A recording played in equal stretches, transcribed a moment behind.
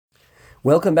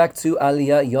Welcome back to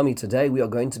Aliya Yomi. Today we are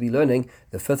going to be learning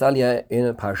the fifth aliya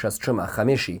in Parashas Terumah,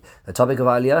 Chamishi. The topic of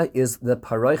aliya is the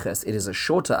Paroches. It is a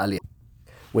shorter aliya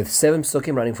with 7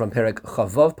 psukim running from Perek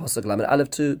Chavov, Pasuk Lamed Aleph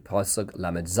to Pasuk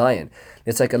Lamed Zayin.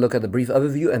 Let's take a look at the brief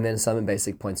overview and then some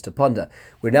basic points to ponder.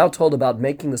 We're now told about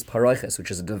making this Paroches,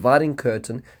 which is a dividing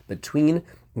curtain between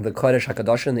the Kodesh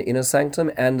HaKadosh, the inner sanctum,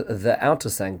 and the outer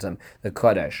sanctum, the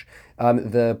Kodesh.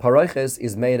 The Paroches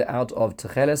is made out of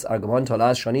Techeles, Argamon,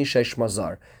 Tolaz, Shani, Shesh,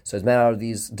 Mazar. So it's made out of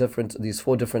these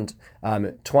 4 different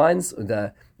twines,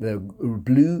 the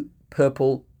blue,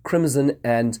 purple, crimson,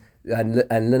 and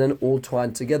linen, all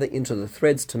twined together into the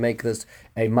threads to make this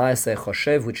a Maaseh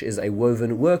Choshev, which is a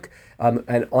woven work,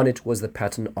 and on it was the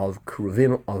pattern of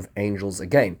Keruvim, of angels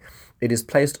again. It is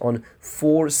placed on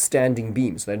 4 standing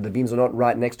beams. The beams are not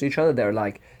right next to each other. They're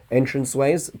like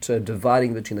entranceways to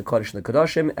dividing between the Kodesh and the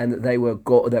Kedoshim, and they were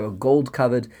gold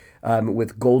covered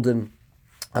with golden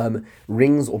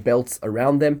rings or belts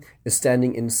around them, is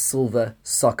standing in silver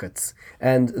sockets.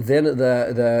 And then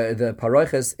the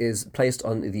Paroches is placed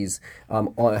on these,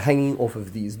 hanging off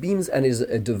of these beams, and is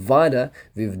a divider.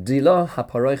 Vivdila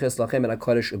haParoches lachem and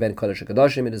haKodesh uben Kodesh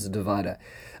HaKadoshim. It is a divider.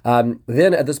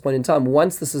 Then at this point in time,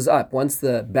 once this is up, once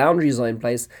the boundaries are in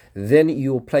place, then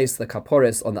you will place the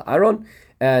kapores on the Aron,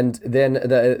 and then all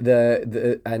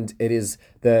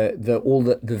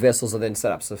the vessels are then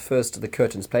set up. So first the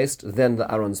curtain's placed, then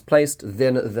the Aron's placed,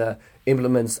 then the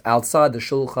implements outside. The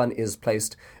shulchan is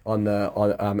placed on the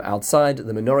outside.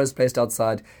 The menorah is placed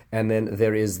outside, and then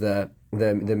there is the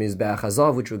Mizbeach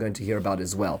Hazav, which we're going to hear about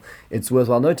as well. It's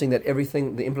worthwhile noting that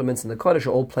everything, the implements in the Kodesh,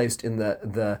 are all placed in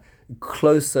the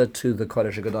closer to the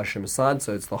Kodesh HaKadoshim side,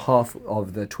 so it's the half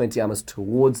of the 20 amas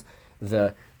towards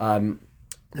the Kodesh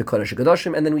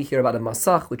HaKadoshim, and then we hear about a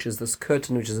Masach, which is this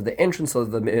curtain, which is at the entrance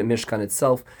of the Mishkan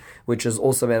itself, which is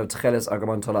also made of Techeles,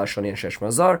 Argamon, Tola, Shoni, and Shesh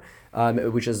Mazar,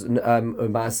 which is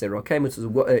Maaseh Rokem, which is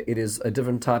it is a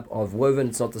different type of woven.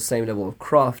 It's not the same level of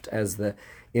craft as the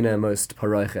innermost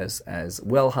Paroches as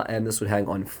well, and this would hang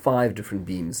on 5 different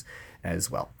beams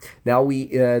as well. Now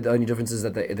the only difference is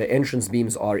that the entrance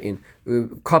beams are in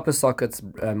copper sockets,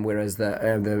 whereas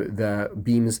the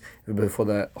beams for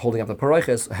the holding up the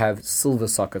Paroches have silver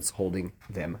sockets holding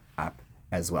them up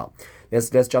as well.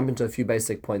 Let's jump into a few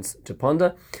basic points to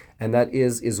ponder, and that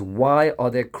is why are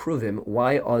there kruvim?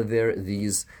 Why are there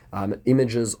these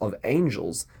images of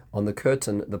angels on the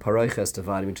curtain, the Paroches,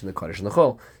 dividing between the Kodesh and the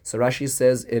Chol? So Rashi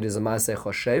says it is a Maaseh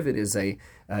Choshev. It is the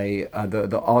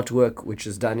artwork which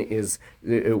is done is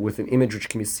with an image which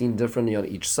can be seen differently on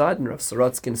each side. And Rav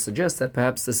Sorotskin suggests that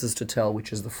perhaps this is to tell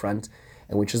which is the front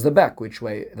and which is the back, which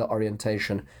way the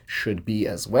orientation should be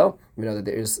as well. We know that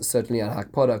there is certainly a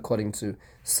hakpada according to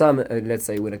some, let's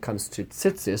say when it comes to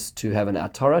tzitzis, to have an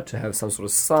atara, to have some sort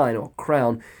of sign or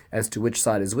crown as to which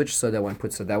side is which, so that one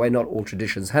puts it that way. Not all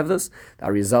traditions have this. The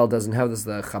Arizal doesn't have this.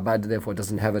 The Chabad therefore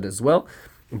doesn't have it as well.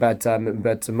 But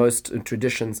most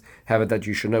traditions have it that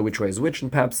you should know which way is which,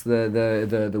 and perhaps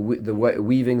the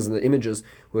weavings and the images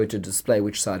were to display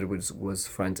which side it was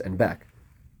front and back.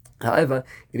 However,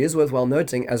 it is worthwhile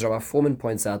noting, as Rabbi Foreman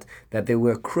points out, that there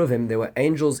were kruvim, there were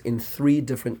angels in 3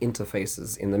 different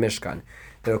interfaces in the Mishkan.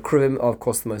 There were kruvim, of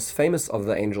course, the most famous of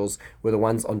the angels were the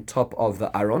ones on top of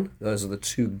the Aron. Those are the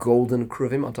 2 golden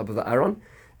kruvim on top of the Aron.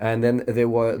 And then there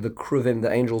were the kruvim,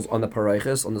 the angels on the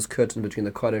Paroches, on this curtain between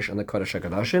the Kodesh and the Kodesh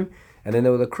HaKadoshim. And then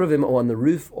there were the kruvim on the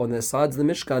roof, on the sides of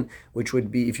the Mishkan, which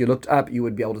would be, if you looked up, you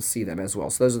would be able to see them as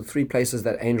well. So those are the 3 places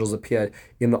that angels appeared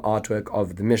in the artwork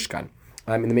of the Mishkan.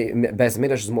 In the Beis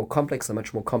Midrash is more complex, a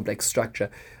much more complex structure,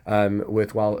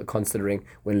 worthwhile considering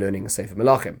when learning Sefer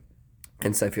Melachim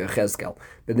and Sefer Yechezkel.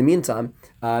 But in the meantime,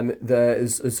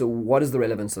 so what is the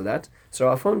relevance of that? So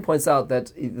our phone points out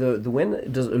that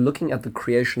looking at the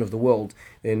creation of the world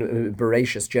in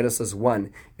Paroches, Genesis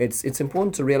 1, it's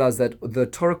important to realize that the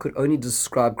Torah could only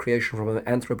describe creation from an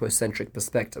anthropocentric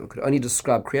perspective. It could only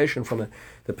describe creation from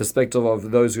the perspective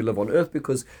of those who live on earth,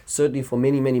 because certainly for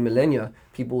many, many millennia,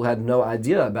 people had no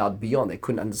idea about beyond. They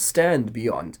couldn't understand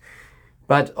beyond.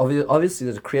 But obviously,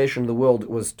 the creation of the world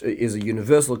is a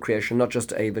universal creation, not just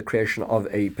the creation of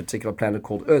a particular planet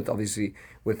called Earth. Obviously,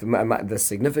 with the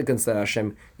significance that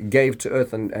Hashem gave to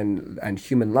Earth and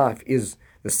human life is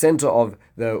the center of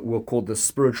we'll call the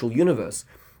spiritual universe.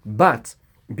 But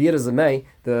be it as it may,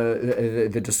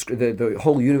 the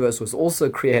whole universe was also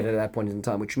created at that point in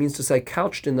time, which means to say,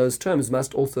 couched in those terms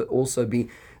must also be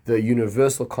the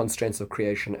universal constraints of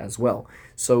creation as well.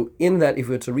 So in that, if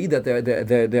we were to read that,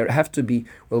 there have to be,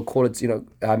 we'll call it,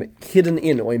 hidden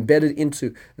in or embedded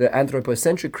into the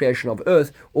anthropocentric creation of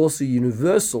Earth, also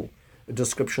universal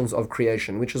descriptions of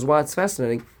creation, which is why it's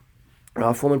fascinating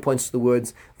Foreman points to the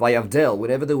words vayavdel.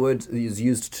 Whenever the word is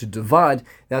used to divide,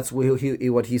 that's what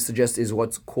he suggests is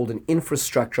what's called an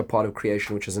infrastructure part of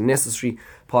creation, which is a necessary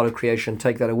part of creation.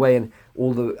 Take that away, and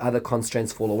all the other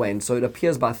constraints fall away. And so it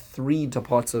appears by three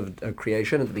parts of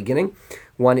creation at the beginning.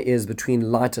 One is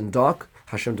between light and dark,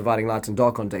 Hashem dividing light and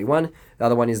dark on day one. The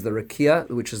other one is the rakia,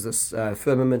 which is this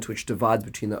firmament which divides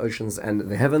between the oceans and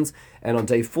the heavens. And on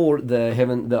day four, the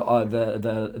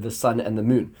sun and the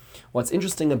moon. What's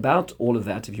interesting about all of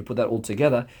that, if you put that all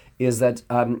together, is that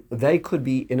they could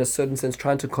be, in a certain sense,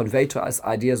 trying to convey to us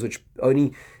ideas which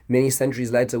only many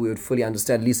centuries later we would fully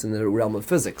understand, at least in the realm of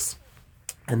physics.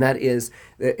 And that is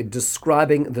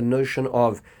describing the notion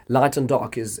of light and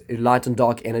dark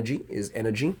energy is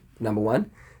energy, number one.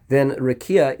 Then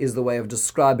rakia is the way of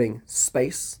describing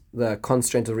space, the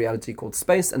constraint of reality called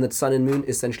space, and that sun and moon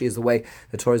essentially is the way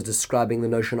the Torah is describing the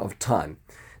notion of time.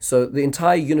 So the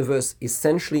entire universe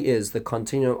essentially is the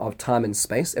continuum of time and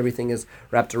space. Everything is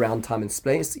wrapped around time and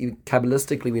space.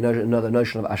 Kabbalistically, we know the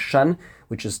notion of Ashan,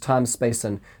 which is time, space,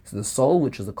 and the soul,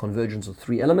 which is the convergence of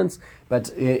three elements. But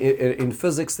in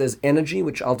physics, there's energy,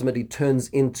 which ultimately turns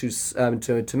into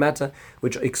to matter,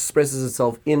 which expresses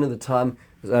itself in the time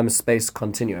space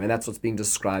continuum, and that's what's being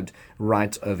described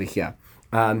right over here.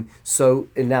 So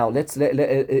now,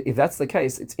 if that's the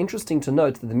case, it's interesting to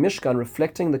note that the Mishkan,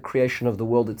 reflecting the creation of the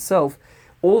world itself,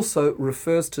 also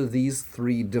refers to these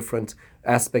three different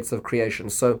aspects of creation.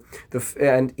 So,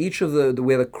 and each of the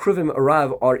where the kruvim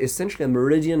arrive are essentially a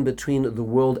meridian between the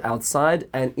world outside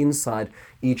and inside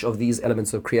each of these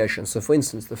elements of creation. So, for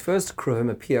instance, the first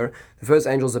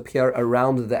angels appear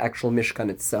around the actual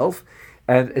Mishkan itself,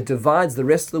 and it divides the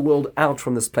rest of the world out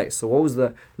from this place. So what was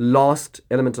the last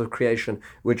element of creation,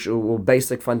 or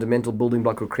basic fundamental building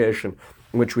block of creation,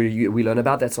 which we learn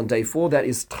about? That's on day 4. That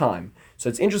is time. So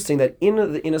it's interesting that in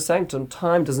the inner sanctum,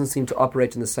 time doesn't seem to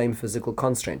operate in the same physical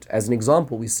constraint. As an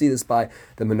example, we see this by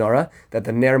the menorah, that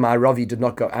the ner ma'aravi did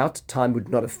not go out. Time would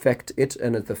not affect it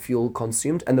and the fuel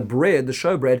consumed. And the bread, the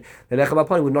showbread, the lechem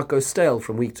hapani, would not go stale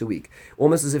from week to week.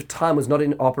 Almost as if time was not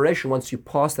in operation once you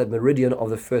pass that meridian of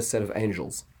the first set of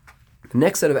angels. The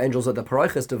next set of angels are the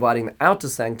Paroches, dividing the outer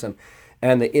sanctum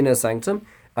and the inner sanctum,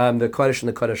 the Kodesh and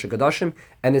the Kodesh HaKadoshim.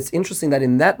 And it's interesting that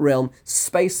in that realm,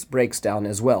 space breaks down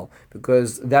as well,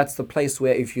 because that's the place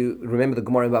where, if you remember the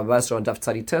Gemara in Bava Basra on Daf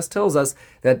Tzadi Tes tells us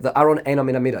that the Aron Eina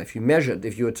Min Amida, if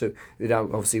you were to,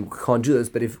 obviously we can't do this,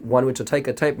 but if one were to take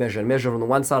a tape measure and measure from the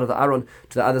one side of the Aron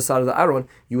to the other side of the Aron,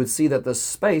 you would see that the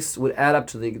space would add up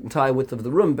to the entire width of the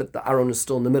room, but the Aron is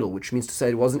still in the middle, which means to say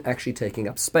it wasn't actually taking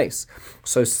up space.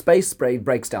 So space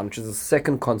breaks down, which is the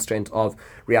second constraint of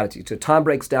reality. So time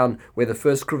breaks down where the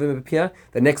first kruvim appear.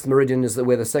 The next meridian is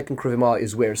where the second kruvim are,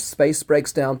 is where space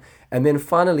breaks down. And then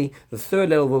finally, the third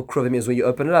level of kruvim is where you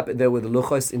open it up. There were the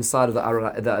luchos inside of the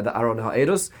Aron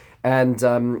Ha'edus. And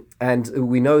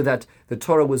we know that the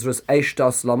Torah was eish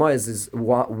das lamayz, is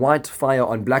white fire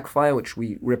on black fire, which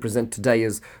we represent today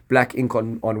as black ink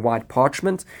on white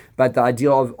parchment. But the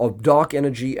idea of dark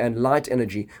energy and light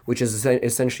energy, which is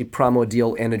essentially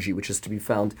primordial energy, which is to be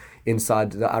found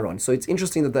inside the Aron. So it's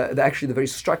interesting that actually the very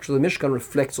structure of the Mishkan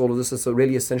reflects all of this. It's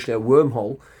really essentially a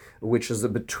wormhole, which is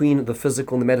between the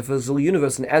physical and the metaphysical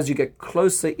universe. And as you get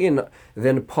closer in,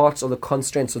 then parts of the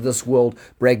constraints of this world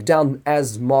break down,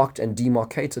 as marked and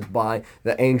demarcated by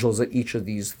the angels at each of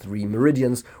these three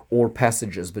meridians or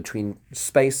passages between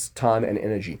space, time, and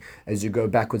energy, as you go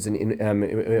backwards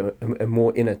and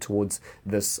more inner towards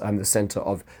this the center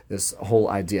of this whole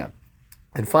idea.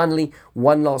 And finally,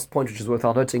 one last point which is worth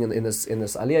noting in this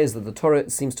aliya is that the Torah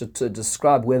seems to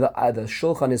describe where the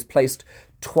shulchan is placed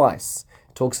twice.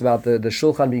 Talks about the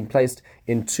shulchan being placed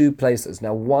in two places.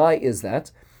 Now, why is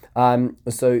that?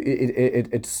 So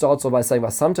it starts off by saying,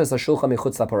 "Vasamtes hashulchan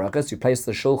michutz laparoches." You place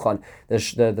the shulchan,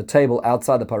 the table,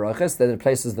 outside the paroches. Then it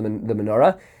places the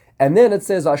menorah, and then it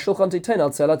says, "Hashulchan titein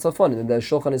al tzeilat tzafon," and the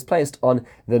shulchan is placed on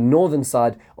the northern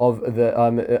side of the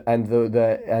and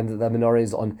the menorah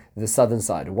is on the southern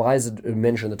side. Why is it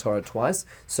mentioned in the Torah twice?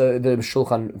 So the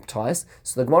shulchan twice.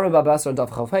 So the Gemara in Bava Basra and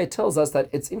Daf Chaf Hei tells us that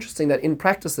it's interesting that in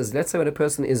practices, let's say when a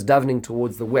person is davening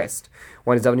towards the west,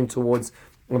 one is davening towards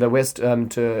the west,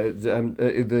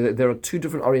 there are two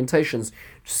different orientations,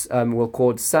 we'll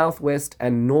call it southwest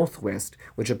and northwest,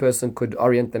 which a person could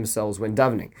orient themselves when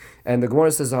davening. And the Gemara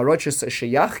says, Paroches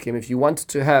sheyachkim, if you want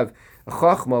to have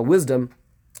chachma, wisdom,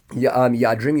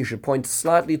 Yadrim, you should point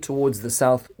slightly towards the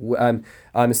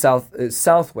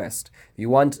southwest. You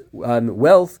want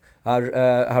wealth.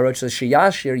 Paroches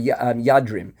sheyashir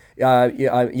yadrim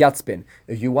yatzpin.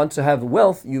 If you want to have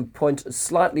wealth, you point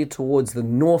slightly towards the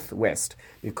northwest,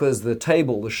 because the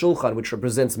table, the shulchan, which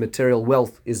represents material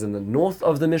wealth, is in the north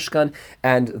of the Mishkan,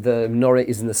 and the menorah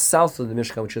is in the south of the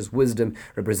Mishkan, which is wisdom,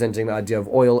 representing the idea of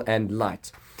oil and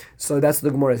light. So that's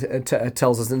what the Gemara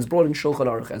tells us, and it's brought in Shulchan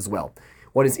Aruch as well.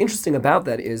 What is interesting about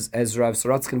that is, as Rav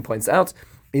Sorotzkin points out,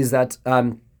 is that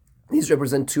these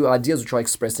represent two ideas which are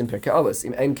expressed in Pirkei Avos.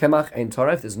 In Ein Kemach, Ein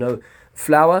Torah. If there's no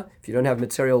flour, if you don't have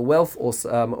material wealth or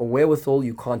wherewithal,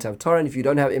 you can't have Torah. And if you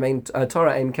don't have Ein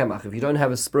Torah, Ein Kemach. If you don't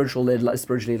have a spiritually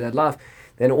led life,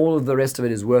 then all of the rest of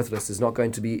it is worthless. It's not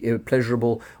going to be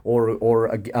pleasurable or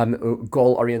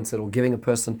goal-oriented, or giving a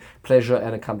person pleasure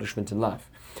and accomplishment in life.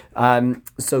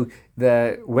 So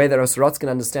the way that Sorotzkin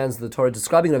understands the Torah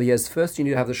describing it over here is, first you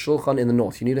need to have the shulchan in the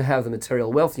north. You need to have the material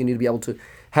wealth. You need to be able to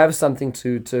have something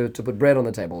to put bread on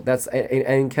the table. That's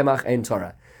ein kemach, ein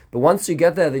Torah. But once you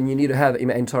get there, then you need to have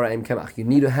ein Torah, ein kemach. You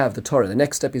need to have the Torah. The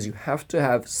next step is you have to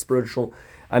have spiritual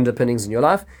underpinnings in your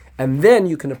life, and then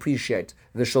you can appreciate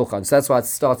the shulchan. So that's why it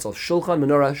starts off shulchan,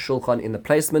 menorah, shulchan in the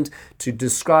placement, to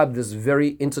describe this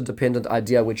very interdependent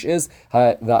idea, which is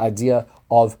the idea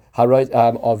of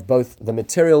both the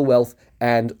material wealth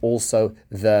and also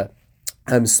the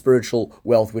spiritual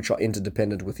wealth, which are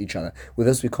interdependent with each other. With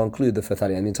this, we conclude the fifth aliya.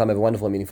 In the meantime, have a wonderful and meaningful